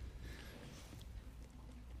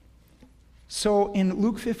 So in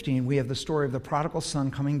Luke 15, we have the story of the prodigal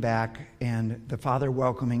son coming back and the father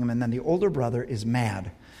welcoming him, and then the older brother is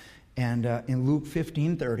mad. And in Luke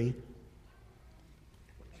 15:30,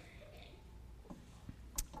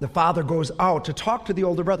 the father goes out to talk to the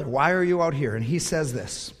older brother. Why are you out here? And he says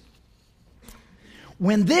this.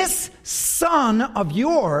 When this son of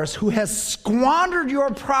yours who has squandered your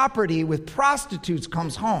property with prostitutes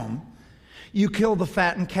comes home, you kill the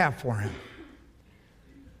fattened calf for him.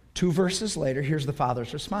 2 verses later, here's the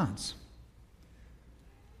father's response.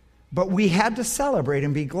 But we had to celebrate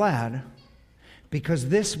and be glad because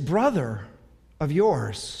this brother of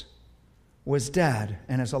yours was dead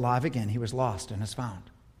and is alive again. He was lost and is found.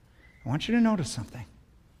 I want you to notice something.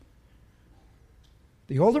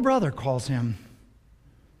 The older brother calls him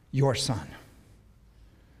your son.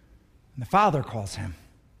 And the father calls him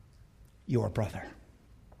your brother.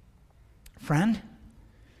 Friend,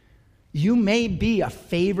 you may be a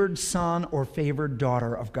favored son or favored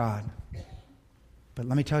daughter of God. But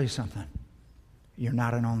let me tell you something. You're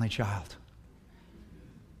not an only child.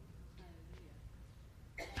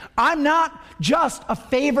 I'm not just a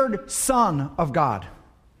favored son of God.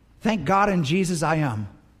 Thank God in Jesus I am.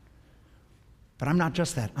 But I'm not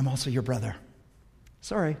just that. I'm also your brother.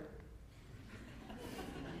 Sorry.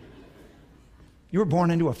 You were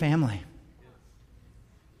born into a family.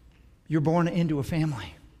 You're born into a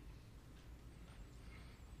family.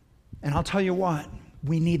 And I'll tell you what,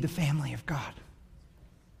 we need the family of God.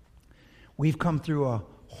 We've come through a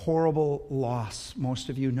horrible loss. Most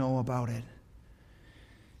of you know about it.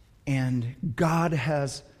 And God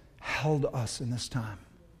has held us in this time.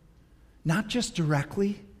 Not just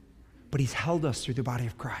directly, but He's held us through the body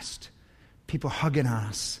of Christ. People hugging on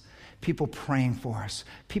us. People praying for us.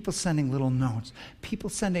 People sending little notes. People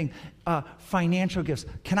sending financial gifts.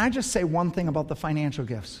 Can I just say one thing about the financial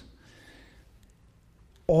gifts?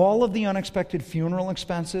 All of the unexpected funeral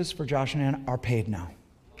expenses for Josh and Ann are paid now.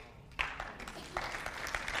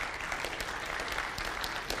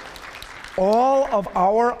 All of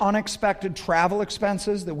our unexpected travel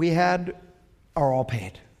expenses that we had are all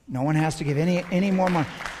paid. No one has to give any more money.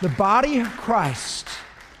 The body of Christ,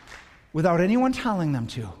 without anyone telling them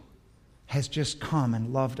to, has just come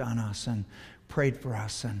and loved on us and prayed for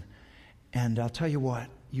us. And I'll tell you what,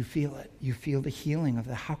 you feel it. You feel the healing of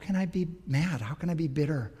the, how can I be mad? How can I be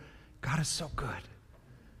bitter? God is so good.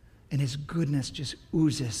 And his goodness just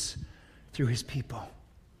oozes through his people,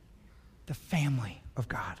 the family of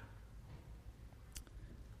God.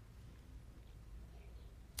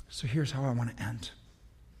 So here's how I want to end.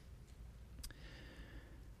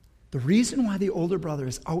 The reason why the older brother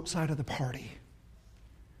is outside of the party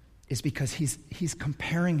is because he's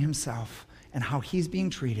comparing himself and how he's being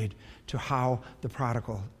treated to how the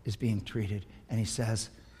prodigal is being treated. And he says,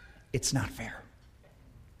 it's not fair.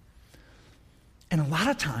 And a lot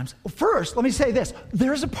of times, first, let me say this.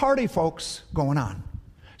 There's a party, folks, going on.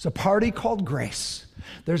 It's a party called grace.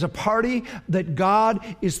 There's a party that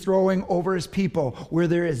God is throwing over his people where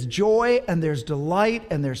there is joy and there's delight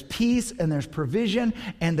and there's peace and there's provision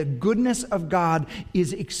and the goodness of God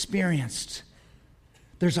is experienced.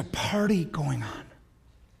 There's a party going on.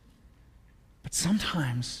 But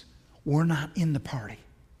sometimes we're not in the party.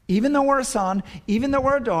 Even though we're a son, even though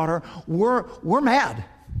we're a daughter, we're mad.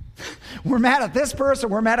 We're mad at this person,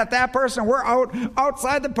 we're mad at that person, we're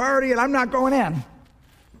outside the party and I'm not going in.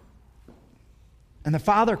 And the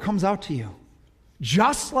father comes out to you,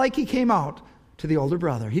 just like he came out to the older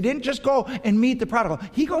brother. He didn't just go and meet the prodigal.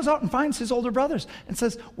 He goes out and finds his older brothers and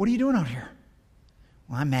says, what are you doing out here?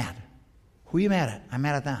 Well, I'm mad. Who are you mad at? I'm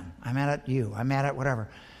mad at them. I'm mad at you. I'm mad at whatever.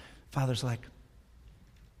 Father's like,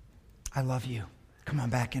 I love you. Come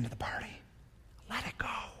on back into the party. Let it go.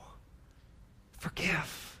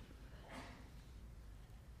 Forgive.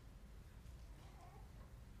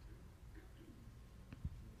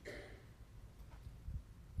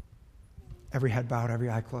 Every head bowed, every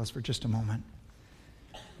eye closed for just a moment.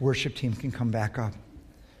 Worship team can come back up.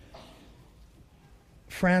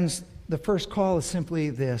 Friends, the first call is simply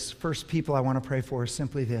this. First people I want to pray for is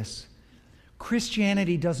simply this.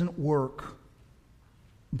 Christianity doesn't work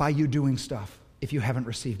by you doing stuff if you haven't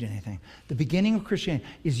received anything. The beginning of Christianity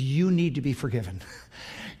is you need to be forgiven.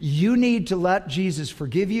 You need to let Jesus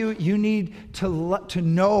forgive you. You need to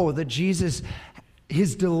know that Jesus,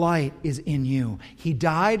 his delight is in you. He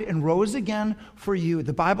died and rose again for you.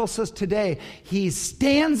 The Bible says today, he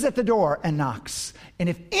stands at the door and knocks. And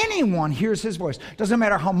if anyone hears his voice, doesn't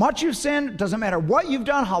matter how much you've sinned, doesn't matter what you've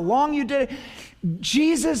done, how long you did it,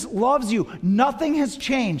 Jesus loves you. Nothing has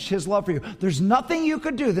changed his love for you. There's nothing you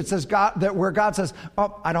could do that says where God says,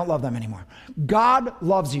 oh, I don't love them anymore. God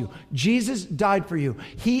loves you. Jesus died for you.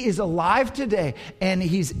 He is alive today and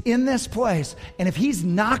he's in this place. And if he's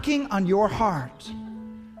knocking on your heart,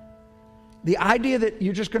 the idea that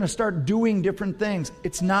you're just going to start doing different things,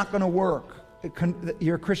 it's not going to work.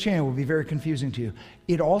 Your Christianity will be very confusing to you.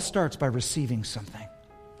 It all starts by receiving something.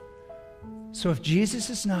 So if Jesus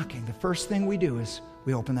is knocking, the first thing we do is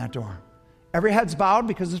we open that door. Every head's bowed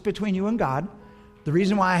because it's between you and God. The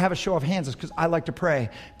reason why I have a show of hands is because I like to pray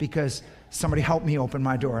because somebody helped me open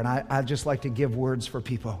my door, and I just like to give words for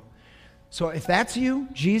people. So if that's you,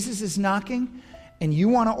 Jesus is knocking, and you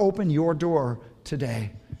want to open your door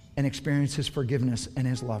today and experience his forgiveness and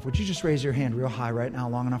his love, would you just raise your hand real high right now,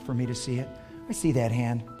 long enough for me to see it? I see that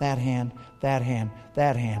hand, that hand, that hand,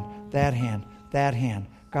 that hand, that hand, that hand.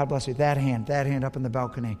 God bless you. That hand up in the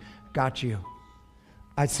balcony. Got you.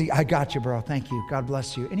 I got you, bro. Thank you. God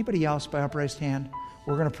bless you. Anybody else by upraised hand?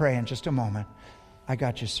 We're going to pray in just a moment. I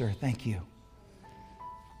got you, sir. Thank you.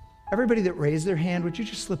 Everybody that raised their hand, would you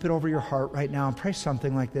just slip it over your heart right now and pray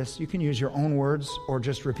something like this? You can use your own words or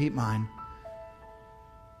just repeat mine.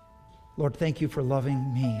 Lord, thank you for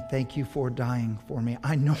loving me. Thank you for dying for me.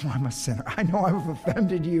 I know I'm a sinner. I know I've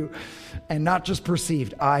offended you and not just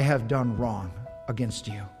perceived. I have done wrong against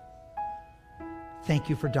you. Thank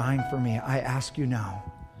you for dying for me. I ask you now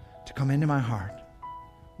to come into my heart.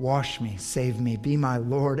 Wash me, save me, be my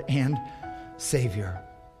Lord and Savior.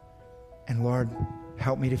 And Lord,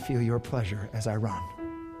 help me to feel your pleasure as I run.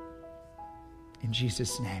 In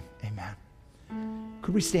Jesus' name, amen.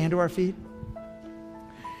 Could we stand to our feet?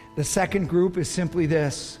 The second group is simply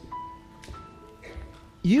this.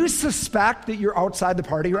 You suspect that you're outside the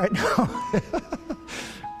party right now.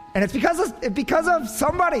 And it's because of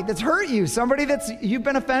somebody that's hurt you, somebody that's you've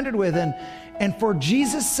been offended with. And for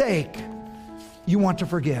Jesus' sake, you want to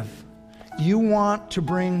forgive. You want to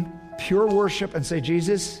bring pure worship and say,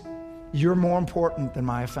 Jesus, you're more important than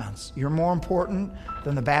my offense. You're more important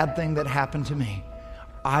than the bad thing that happened to me.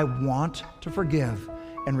 I want to forgive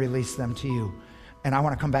and release them to you. And I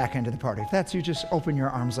want to come back into the party. If that's you, just open your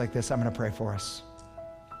arms like this. I'm going to pray for us.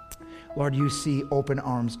 Lord, you see open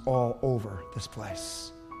arms all over this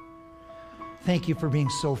place. Thank you for being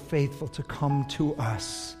so faithful to come to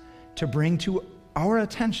us, to bring to our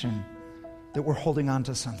attention that we're holding on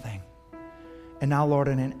to something. And now, Lord,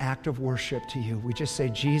 in an act of worship to you, we just say,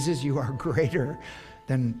 Jesus, you are greater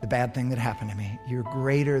than the bad thing that happened to me. You're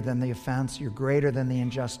greater than the offense. You're greater than the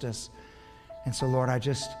injustice. And so, Lord, I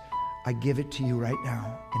give it to you right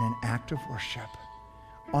now in an act of worship.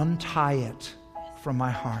 Untie it from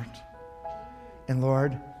my heart. And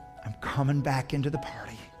Lord, I'm coming back into the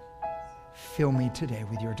party. Fill me today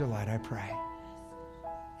with your delight, I pray.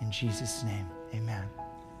 In Jesus' name, amen.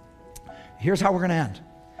 Here's how we're going to end.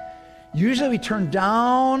 Usually we turn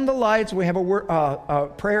down the lights. We have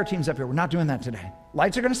prayer teams up here. We're not doing that today.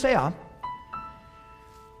 Lights are going to stay up.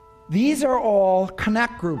 These are all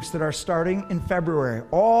connect groups that are starting in February.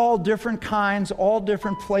 All different kinds, all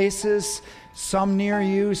different places. Some near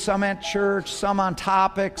you, some at church, some on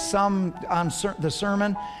topics, some on the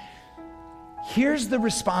sermon. Here's the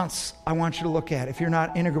response I want you to look at if you're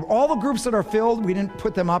not in a group. All the groups that are filled, we didn't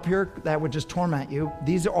put them up here. That would just torment you.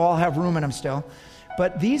 These all have room in them still.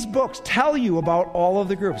 But these books tell you about all of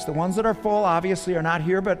the groups. The ones that are full obviously are not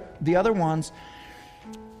here, but the other ones.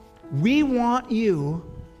 We want you,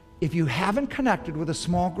 if you haven't connected with a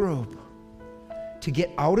small group, to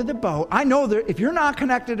get out of the boat. I know that if you're not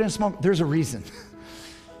connected in a small group, there's a reason.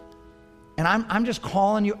 And I'm just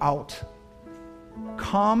calling you out.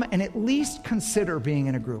 Come and at least consider being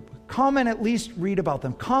in a group. Come and at least read about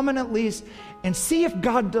them. Come and at least and see if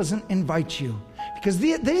God doesn't invite you. Because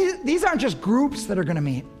these aren't just groups that are going to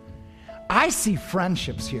meet. I see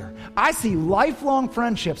friendships here. I see lifelong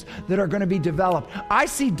friendships that are going to be developed. I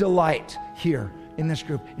see delight here in this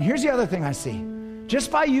group. And here's the other thing I see. Just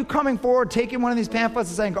by you coming forward, taking one of these pamphlets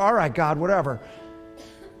and saying, all right, God, whatever.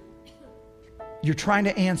 You're trying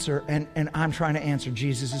to answer, and I'm trying to answer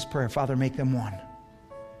Jesus' prayer. Father, make them one.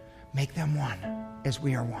 Make them one as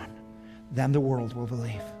we are one. Then the world will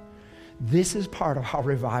believe. This is part of how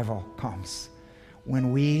revival comes.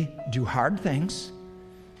 When we do hard things,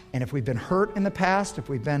 and if we've been hurt in the past,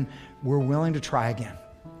 we're willing to try again.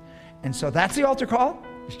 And so that's the altar call.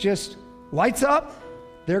 It's just lights up.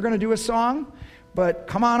 They're going to do a song, but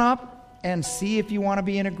come on up and see if you want to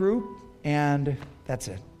be in a group, and that's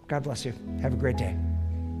it. God bless you. Have a great day.